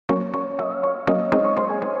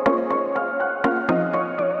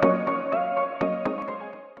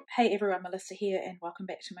Hey everyone, Melissa here and welcome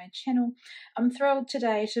back to my channel. I'm thrilled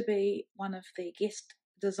today to be one of the guest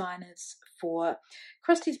designers for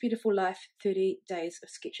Christy's Beautiful Life 30 Days of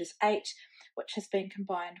Sketches 8, which has been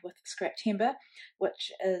combined with Scraptember,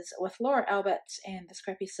 which is with Laura Alberts and the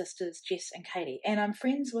Scrappy sisters Jess and Katie. And I'm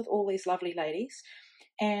friends with all these lovely ladies,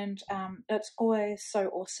 and it's always so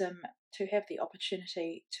awesome to have the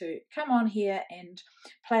opportunity to come on here and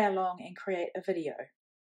play along and create a video.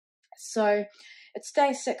 So it's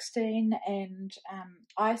day 16, and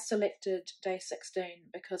I selected day 16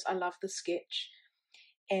 because I love the sketch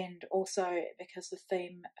and also because the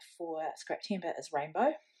theme for Scraptember is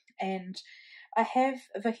rainbow. And I have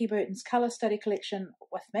Vicky Burton's colour study collection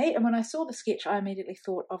with me, and when I saw the sketch I immediately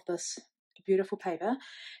thought of this beautiful paper.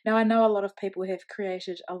 Now I know a lot of people have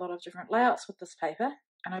created a lot of different layouts with this paper,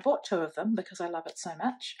 and I bought 2 of them because I love it so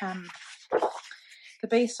much. The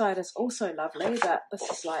B side is also lovely, but this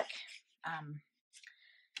is like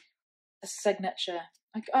a signature.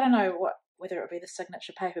 Like, I don't know whether it would be the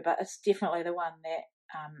signature paper, but it's definitely the one that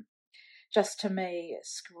just to me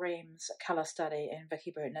screams colour study, and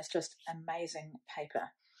Vicky Burton is just amazing paper.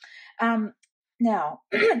 Now,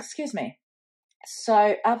 excuse me.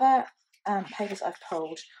 So other papers I've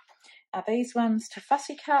pulled are these ones to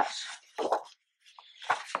fussy cut,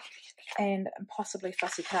 and possibly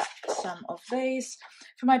fussy cut some of these.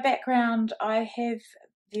 For my background, I have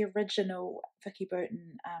the original Vicky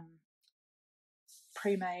Burton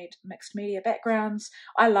pre-made mixed media backgrounds.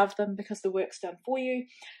 I love them because the work's done for you.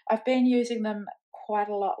 I've been using them quite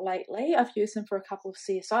a lot lately. I've used them for a couple of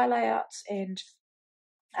CSI layouts, and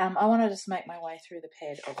I want to just make my way through the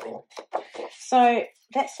pad of them. So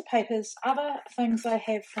that's the papers. Other things I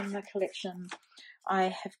have from the collection, I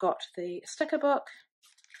have got the sticker book,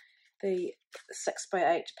 the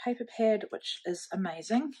 6x8 paper pad, which is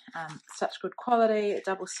amazing, such good quality,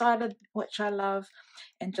 double-sided, which I love,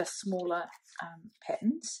 and just smaller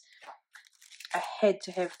patterns. I had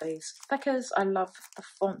to have these thickers. I love the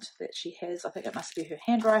font that she has. I think it must be her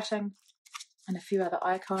handwriting, and a few other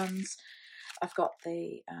icons. I've got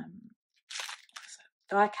the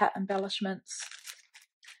die cut embellishments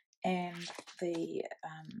and the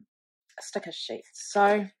sticker sheets.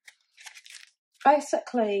 So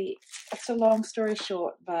basically, it's a long story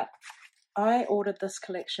short, but I ordered this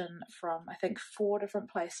collection from, I think, 4 different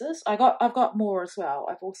places. I've got more as well.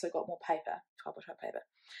 I've also got more paper, 12-by-12 paper.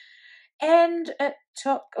 And it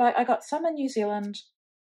took, like, I got some in New Zealand,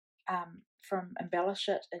 from Embellish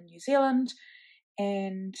It in New Zealand,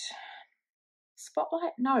 and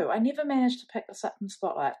Spotlight? No, I never managed to pick this up from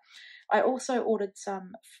Spotlight. I also ordered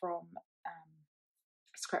some from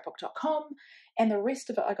scrapbook.com, and the rest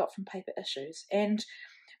of it I got from Paper Issues. And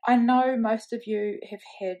I know most of you have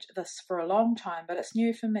had this for a long time, but it's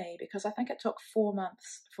new for me because I think it took 4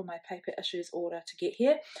 months for my Paper Issues order to get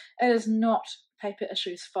here. It is not Paper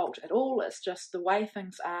Issues' fault at all. It's just the way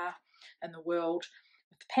things are in the world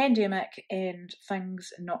with the pandemic and things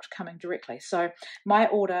not coming directly. So my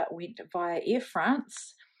order went via Air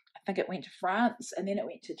France. I think it went to France, and then it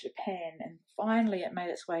went to Japan, and finally it made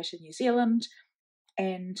its way to New Zealand.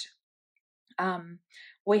 And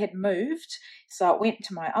we had moved, so it went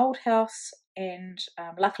to my old house, and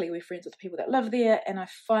luckily we're friends with the people that live there, and I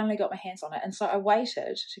finally got my hands on it, and so I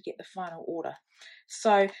waited to get the final order.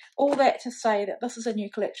 So all that to say that this is a new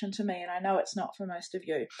collection to me, and I know it's not for most of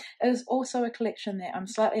you. It is also a collection that I'm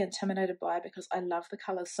slightly intimidated by because I love the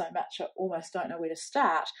colours so much I almost don't know where to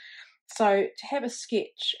start. So to have a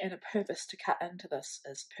sketch and a purpose to cut into this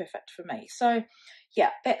is perfect for me. So yeah,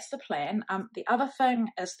 that's the plan. The other thing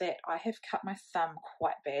is that I have cut my thumb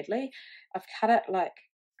quite badly. I've cut it like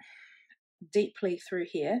deeply through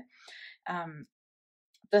here.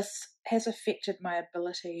 This has affected my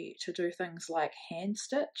ability to do things like hand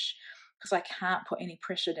stitch because I can't put any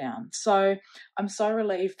pressure down. So I'm so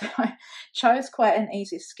relieved that I chose quite an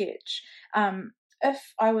easy sketch.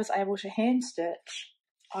 If I was able to hand stitch,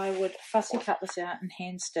 I would fussy cut this out and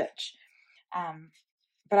hand stitch,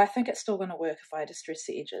 but I think it's still going to work if I distress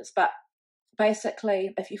the edges. But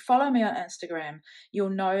basically, if you follow me on Instagram, you'll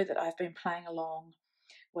know that I've been playing along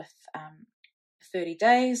with 30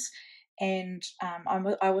 days, and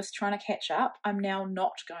I was trying to catch up. I'm now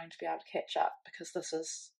not going to be able to catch up because this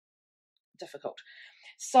is difficult.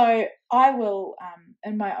 So I will,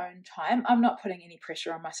 in my own time, I'm not putting any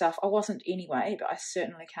pressure on myself. I wasn't anyway, but I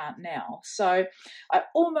certainly can't now. So I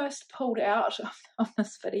almost pulled out of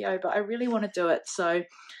this video, but I really want to do it. So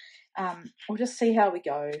we'll just see how we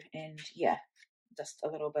go. And yeah, just a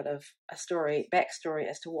little bit of a backstory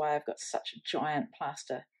as to why I've got such a giant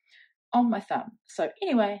plaster on my thumb. So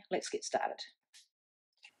anyway, let's get started.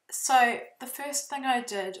 So the first thing I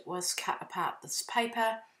did was cut apart this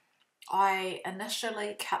paper. I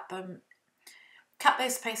initially cut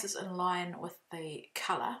these pieces in line with the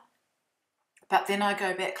colour, but then I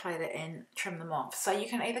go back later and trim them off. So you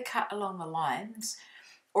can either cut along the lines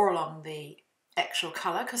or along the actual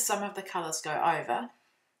colour, because some of the colours go over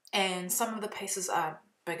and some of the pieces are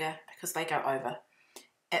bigger because they go over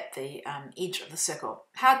at the edge of the circle.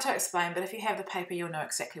 Hard to explain, but if you have the paper you'll know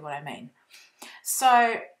exactly what I mean.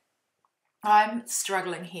 So I'm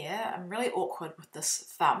struggling here. I'm really awkward with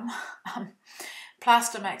this thumb.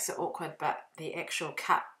 Plaster makes it awkward, but the actual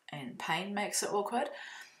cut and paint makes it awkward.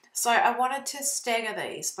 So I wanted to stagger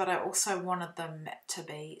these, but I also wanted them to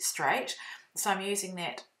be straight. So I'm using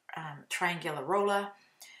that triangular ruler.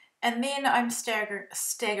 And then I'm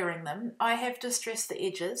staggering them. I have distressed the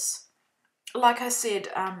edges. Like I said,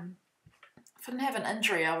 if I didn't have an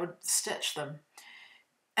injury, I would stitch them.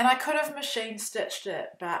 And I could have machine stitched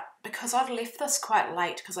it, but because I'd left this quite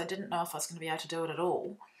late because I didn't know if I was going to be able to do it at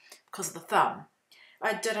all because of the thumb,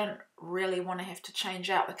 I didn't really want to have to change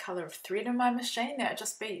out the colour of thread in my machine. That would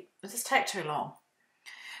just take too long.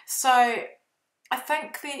 So I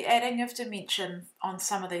think the adding of dimension on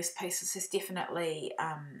some of these pieces has definitely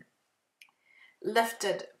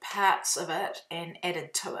lifted parts of it and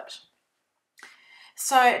added to it.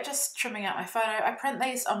 So just trimming out my photo, I print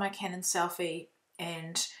these on my Canon Selfie,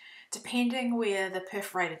 and depending where the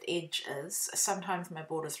perforated edge is, sometimes my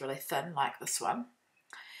border's really thin like this one.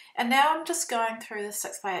 And now I'm just going through the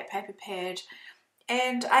 6x8 paper pad,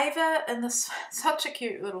 and Ava, in this such a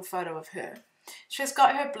cute little photo of her, she's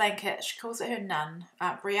got her blanket, she calls it her nun.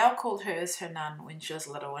 Brielle called hers her nun when she was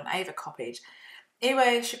little, and Ava copied.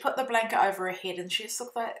 Anyway, she put the blanket over her head and she just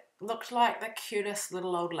looked like the cutest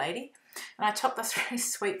little old lady. And I took this really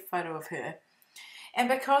sweet photo of her. And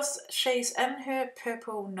because she's in her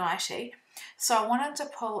purple nightie, so I wanted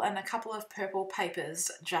to pull in a couple of purple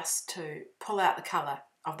papers just to pull out the colour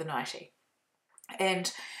of the nightie.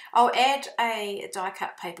 And I'll add a die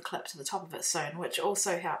cut paper clip to the top of it soon, which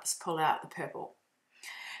also helps pull out the purple.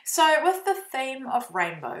 So with the theme of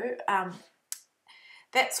rainbow,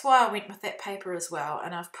 that's why I went with that paper as well,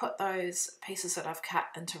 and I've put those pieces that I've cut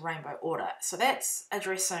into rainbow order. So that's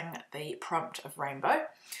addressing the prompt of rainbow.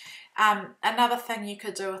 Another thing you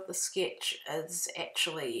could do with the sketch is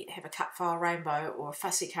actually have a cut file rainbow or a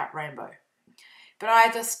fussy cut rainbow. But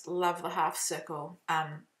I just love the half circle.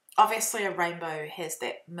 Obviously a rainbow has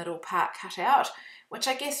that middle part cut out, which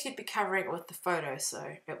I guess you'd be covering it with the photo,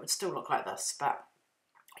 so it would still look like this, but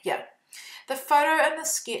yeah. The photo in the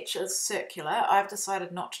sketch is circular. I've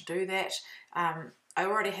decided not to do that. I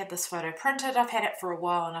already had this photo printed. I've had it for a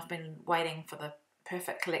while and I've been waiting for the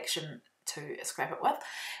perfect collection to scrap it with.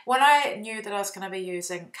 When I knew that I was going to be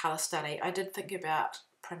using colour study, I did think about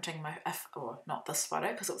printing or not this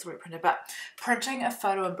photo because it was already printed, but printing a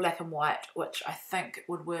photo in black and white, which I think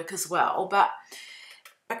would work as well. But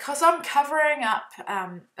because I'm covering up,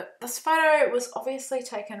 this photo was obviously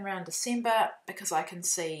taken around December because I can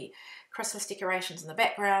see Christmas decorations in the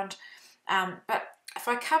background, but if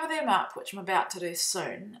I cover them up, which I'm about to do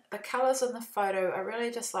soon, the colours in the photo are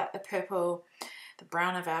really just like the purple, the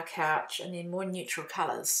brown of our couch, and then more neutral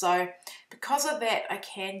colours. So because of that, I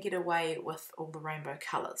can get away with all the rainbow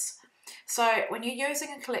colours. So when you're using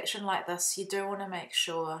a collection like this, you do want to make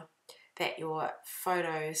sure that your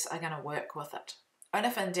photos are going to work with it. And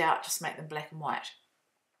if in doubt, just make them black and white.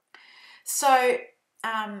 So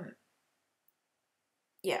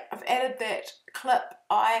yeah, I've added that clip.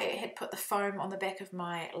 I had put the foam on the back of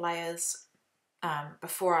my layers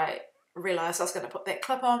before I realised I was going to put that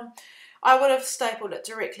clip on. I would have stapled it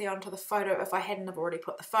directly onto the photo if I hadn't have already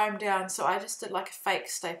put the foam down, so I just did like a fake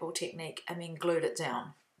staple technique and then glued it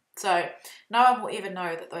down. So no one will ever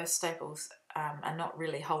know that those staples are not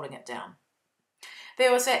really holding it down.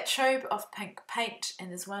 There was that tube of pink paint,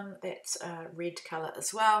 and there's one that's a red colour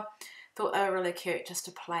as well. Thought they were really cute just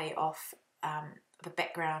to play off the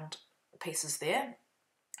background pieces there.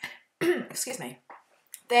 Excuse me.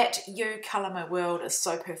 That You Colour My World is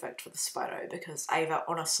so perfect for this photo because Ava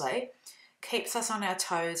honestly keeps us on our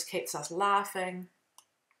toes, keeps us laughing.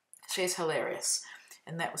 She's hilarious,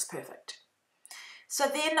 and that was perfect. So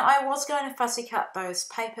then I was going to fussy cut those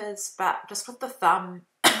papers, but just with the thumb,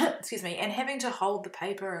 excuse me, and having to hold the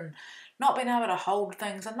paper and not being able to hold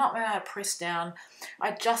things and not being able to press down,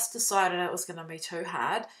 I just decided it was going to be too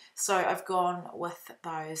hard. So I've gone with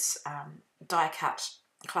those die cut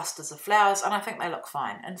clusters of flowers, and I think they look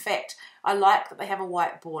fine. In fact, I like that they have a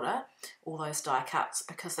white border, all those die cuts,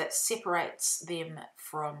 because that separates them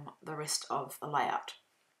from the rest of the layout.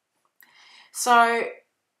 So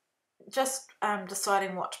just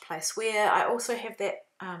deciding what to place where. I also have that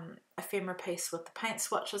ephemera piece with the paint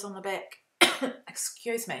swatches on the back.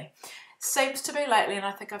 excuse me, seems to be lately, and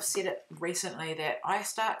I think I've said it recently, that I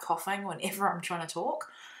start coughing whenever I'm trying to talk.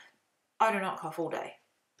 I do not cough all day.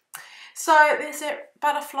 So there's that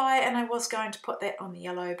butterfly, and I was going to put that on the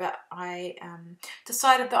yellow, but I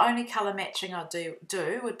decided the only colour matching I'd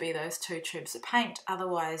do would be those 2 tubes of paint.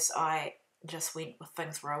 Otherwise I just went with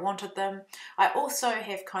things where I wanted them. I also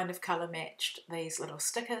have kind of colour matched these little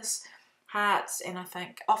stickers, hearts, and I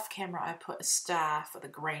think off camera I put a star for the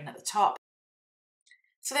green at the top.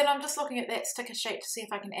 So then I'm just looking at that sticker sheet to see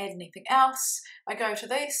if I can add anything else. I go to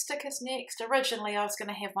these stickers next. Originally I was going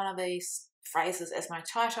to have one of these phrases as my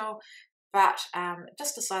title, but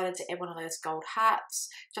just decided to add one of those gold hearts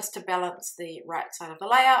just to balance the right side of the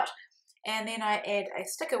layout. And then I add a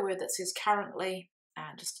sticker word that says currently,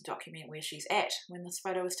 just to document where she's at when this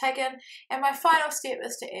photo was taken. And my final step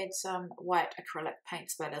is to add some white acrylic paint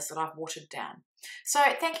splatters that I've watered down. So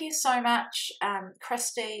thank you so much,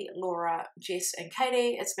 Christy, Laura, Jess and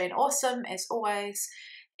Katie. It's been awesome as always.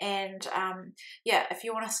 And yeah, if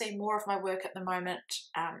you want to see more of my work at the moment,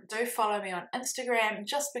 do follow me on Instagram,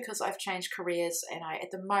 just because I've changed careers and I at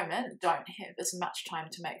the moment don't have as much time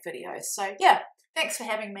to make videos. So yeah, thanks for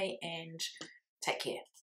having me and take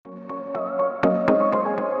care.